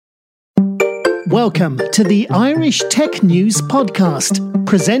Welcome to the Irish Tech News Podcast,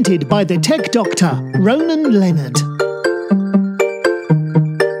 presented by the Tech Doctor, Ronan Leonard.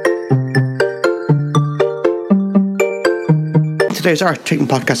 Today's Art Keating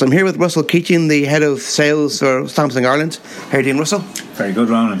podcast. I'm here with Russell Keating, the head of sales for Samsung Ireland. How are you doing, Russell? Very good,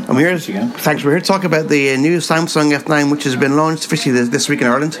 Ronan. I'm here. Thanks. We're here to talk about the new Samsung F9, which has been launched officially this week in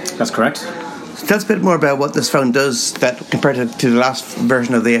Ireland. That's correct. So tell us a bit more about what this phone does that compared to the last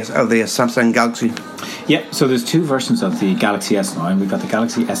version of the Samsung Galaxy. Yeah, so there's two versions of the Galaxy S9. We've got the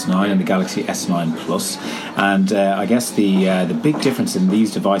Galaxy S9 and the Galaxy S9 Plus, and I guess the big difference in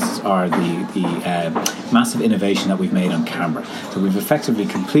these devices are the massive innovation that we've made on camera. So we've effectively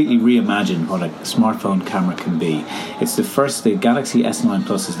completely reimagined what a smartphone camera can be. The Galaxy S9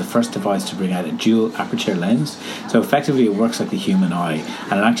 Plus is the first device to bring out a dual aperture lens. So effectively it works like the human eye,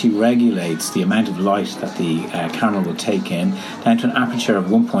 and it actually regulates the amount of light that the camera will take in down to an aperture of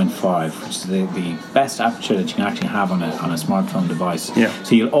 1.5, which is the best aperture that you can actually have on a smartphone device. Yeah.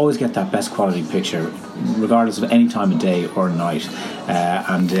 So you'll always get that best quality picture regardless of any time of day or night,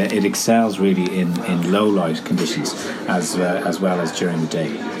 and it excels really in low light conditions as well as during the day.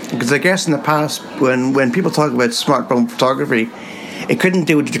 Because I guess in the past when people talk about smartphone photography, it couldn't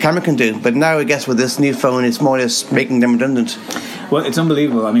do what the camera can do, but now I guess with this new phone it's more or less making them redundant. Well, it's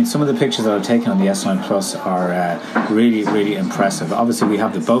unbelievable. I mean, some of the pictures that I've taken on the S9 Plus are really, really impressive. Obviously, we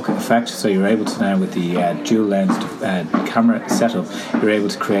have the bokeh effect, so you're able to now, with the dual lens camera setup, you're able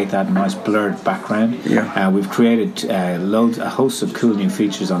to create that nice blurred background. Yeah. We've created a host of cool new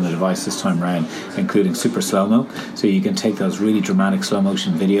features on the device this time around, including super slow-mo, so you can take those really dramatic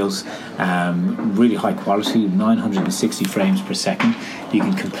slow-motion videos, really high quality, 960 frames per second. You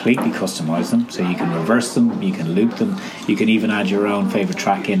can completely customize them, so you can reverse them, you can loop them, you can even add your own favourite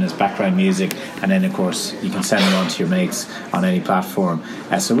track in as background music, and then of course you can send it on to your mates on any platform.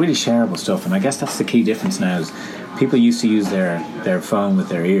 So really shareable stuff, and I guess that's the key difference now is people used to use their phone with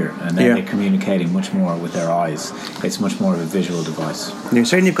their ear, and then they're communicating much more with their eyes. It's much more of a visual device. You're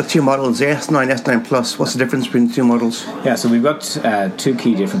saying you've got two models, the S9, S9 Plus. What's the difference between the two models? Yeah, so we've got two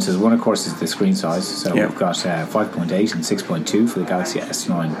key differences. One, of course, is the screen size. So we've got 5.8 and 6.2 for the Galaxy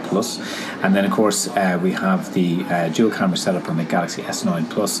S9 Plus. And then, of course, we have the dual camera setup on the Galaxy S9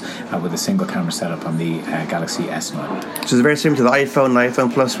 Plus with a single camera setup on the Galaxy S9. So it's very similar to the iPhone and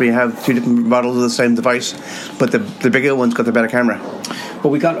iPhone Plus, where you have two different models of the same device, but the bigger one's got the better camera.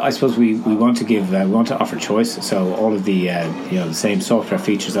 Well, I suppose we want to offer choice. So all of the the same software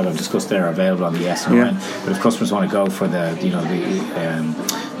features that I've discussed there are available on the S9. Yeah. But if customers want to go for the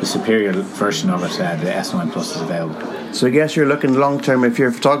superior version of it, the S9 Plus is available. So I guess you're looking long term if you're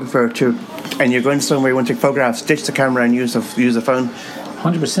a photographer and you're going somewhere you want to take photographs, ditch the camera and use the phone.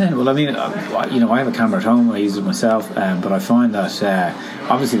 100%. Well, I mean, I have a camera at home. I use it myself, but I find that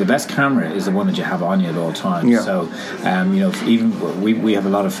obviously the best camera is the one that you have on you at all times. Yeah. So, even we have a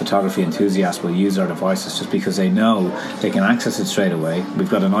lot of photography enthusiasts will use our devices just because they know they can access it straight away. We've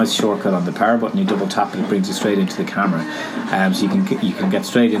got a nice shortcut on the power button. You double tap it brings you straight into the camera, so you can get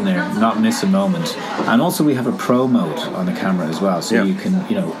straight in there, not miss a moment. And also we have a pro mode on the camera as well, so you can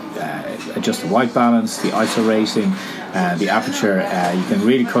adjust the white balance, the ISO rating, the aperture. You can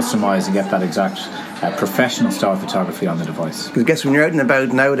really customize and get that exact professional style photography on the device. Because I guess when you're out and about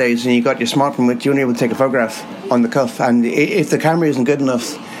nowadays and you got your smartphone with you, you're able to take a photograph on the cuff, and if the camera isn't good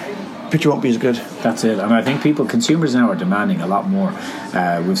enough, picture won't be as good. That's it. And I think consumers now are demanding a lot more.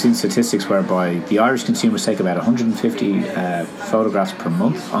 We've seen statistics whereby the Irish consumers take about 150 photographs per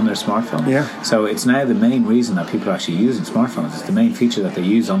month on their smartphone. Yeah. So it's now the main reason that people are actually using smartphones. It's the main feature that they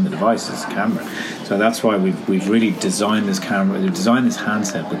use on the device is the camera. So that's why we've really designed this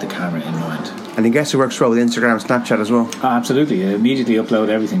handset with the camera in mind. And I guess it works well with Instagram and Snapchat as well. Absolutely. You immediately upload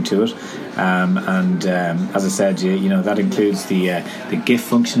everything to it. As I said, that includes the GIF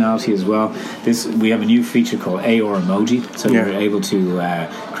functionality as well. We have a new feature called AR emoji, so you're able to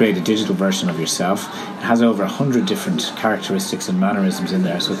create a digital version of yourself. It has over 100 different characteristics and mannerisms in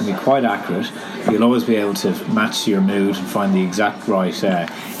there, so it can be quite accurate. You'll always be able to match your mood and find the exact right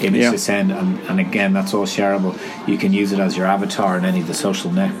image to send, and again, that's all shareable. You can use it as your avatar in any of the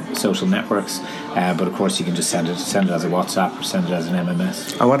social networks, but of course you can just send it as a WhatsApp or send it as an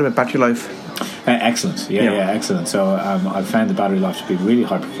MMS. And what about battery life? Excellent. Excellent. So I've found the battery life to be really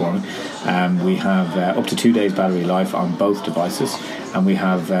high performing. We have up to 2 days battery life on both devices, and we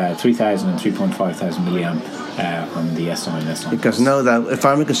have 3,000 and 3,500 milliamp on the S9 and S9. Because know that if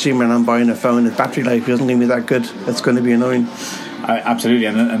I'm a consumer and I'm buying a phone, if battery life isn't going to be that good, it's going to be annoying. Absolutely,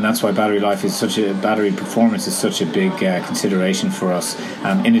 and that's why battery performance is such a big consideration for us.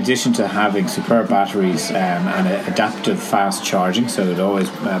 In addition to having superb batteries and adaptive fast charging, so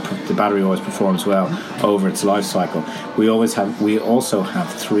that the battery always performs well over its life cycle. We also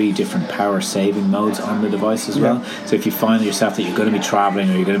have 3 different power saving modes on the device as well. So if you find yourself that you're going to be traveling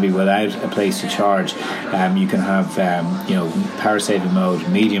or you're going to be without a place to charge, you can have power saving mode,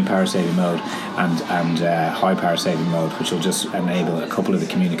 medium power saving mode, and high power saving mode, which will just enable a couple of the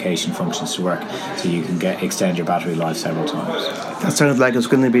communication functions to work, so you can extend your battery life several times. That sounded like it's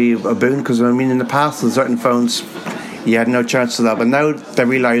going to be a boon, because in the past with certain phones you had no chance of that, but now they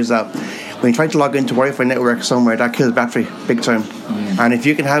realise that when you try to log into Wi-Fi network somewhere, that kills battery big time. And if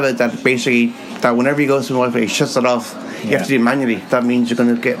you can have it that basically that whenever you go to Wi-Fi it shuts it off, you have to do it manually, that means you're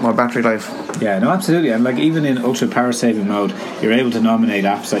going to get more battery life. Yeah, no, absolutely. And even in ultra power saving mode, you're able to nominate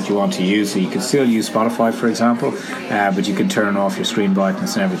apps that you want to use. So you can still use Spotify, for example, but you can turn off your screen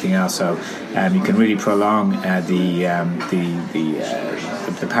brightness and everything else. So you can really prolong the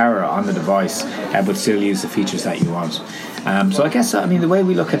power on the device, but still use the features that you want. So I guess the way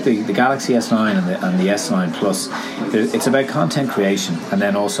we look at the Galaxy S9 and the S9 Plus, it's about content creation, and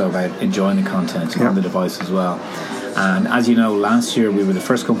then also about enjoying the content on the device as well. And as you know, last year we were the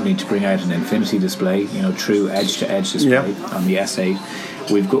first company to bring out an infinity display, true edge-to-edge display on the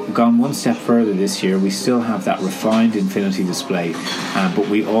S8. We've gone one step further this year. We still have that refined infinity display, but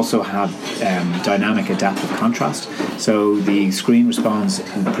we also have dynamic adaptive contrast. So the screen responds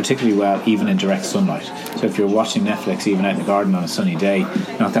particularly well even in direct sunlight. So if you're watching Netflix even out in the garden on a sunny day,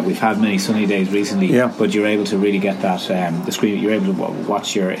 not that we've had many sunny days recently, but you're able to really get that the screen. You're able to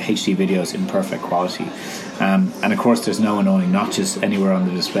watch your HD videos in perfect quality. And of course there's no annoying notches anywhere on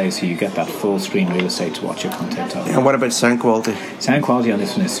the display, so you get that full screen real estate to watch your content on. And what about sound quality? Sound quality on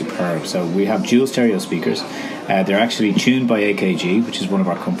this one is superb. So we have dual stereo speakers. They're actually tuned by AKG, which is one of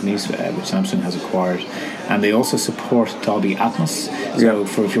our companies which Samsung has acquired, and they also support Dolby Atmos.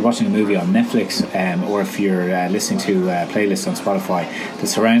 So if you're watching a movie on Netflix or if you're listening to playlists on Spotify, the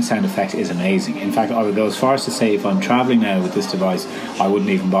surround sound effect is amazing. In fact, I would go as far as to say if I'm traveling now with this device, I wouldn't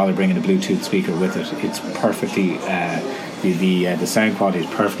even bother bringing a Bluetooth speaker with it. It's perfectly the sound quality is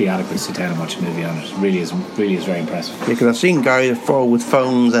perfectly adequate to sit down and watch a movie on it. It really is very impressive. Yeah, because I've seen guys fall with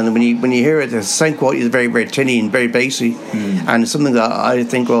phones, and when you hear it, the sound quality is very, very tinny and very bassy. And it's something that I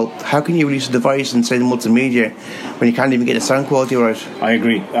think, well, how can you release a device and say multimedia when you can't even get the sound quality right? I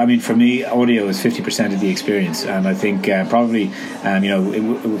agree. For me, audio is 50% of the experience, and I think probably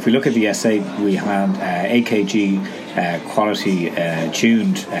if we look at the S8, we have AKG quality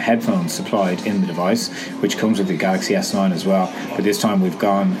tuned headphones supplied in the device, which comes with the Galaxy S9 as well. But this time we've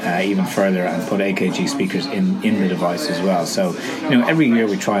gone even further and put AKG speakers in the device as well. So every year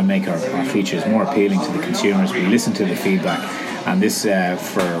we try and make our features more appealing to the consumers. We listen to the feedback, and this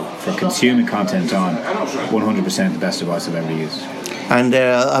for consuming content on 100% the best device I've ever used. And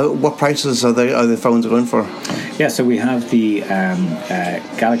what prices are the phones going for? Yeah, so we have the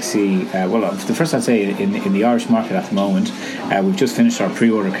Galaxy. The first I'd say in the Irish market at the moment, we've just finished our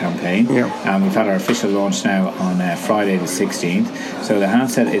pre-order campaign, and we've had our official launch now on Friday the 16th. So the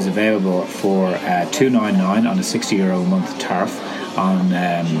handset is available for €299 on a €60 a month tariff on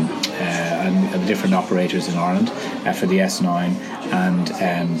different operators in Ireland for the S9, and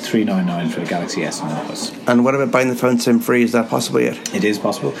 $399 for the Galaxy S9 Plus. And what about buying the phone SIM free? Is that possible yet? It is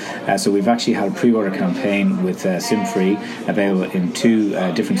possible. So we've actually had a pre-order campaign with SIM free available in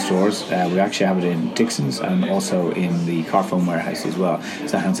 2 different stores. We actually have it in Dixon's and also in the Carphone warehouse as well.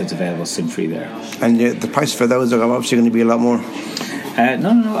 So handset's available SIM free there. And the price for those are obviously going to be a lot more.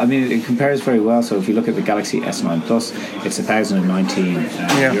 No. It compares very well. So if you look at the Galaxy S9 Plus, it's 1,019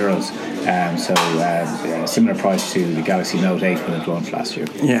 euros. Similar price to the Galaxy Note 8 when it launched last year.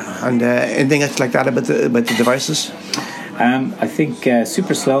 Yeah, and anything else like that about the devices? I think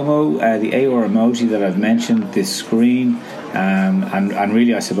super slow-mo, the AOR emoji that I've mentioned, this screen, and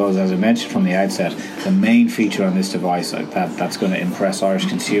really I suppose, as I mentioned from the outset, the main feature on this device that's going to impress Irish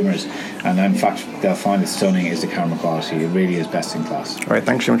consumers, and in fact they'll find it stunning, is the camera quality. It really is best in class. All right,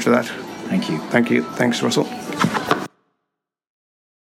 thanks so much for that. Thank you. Thanks, Russell.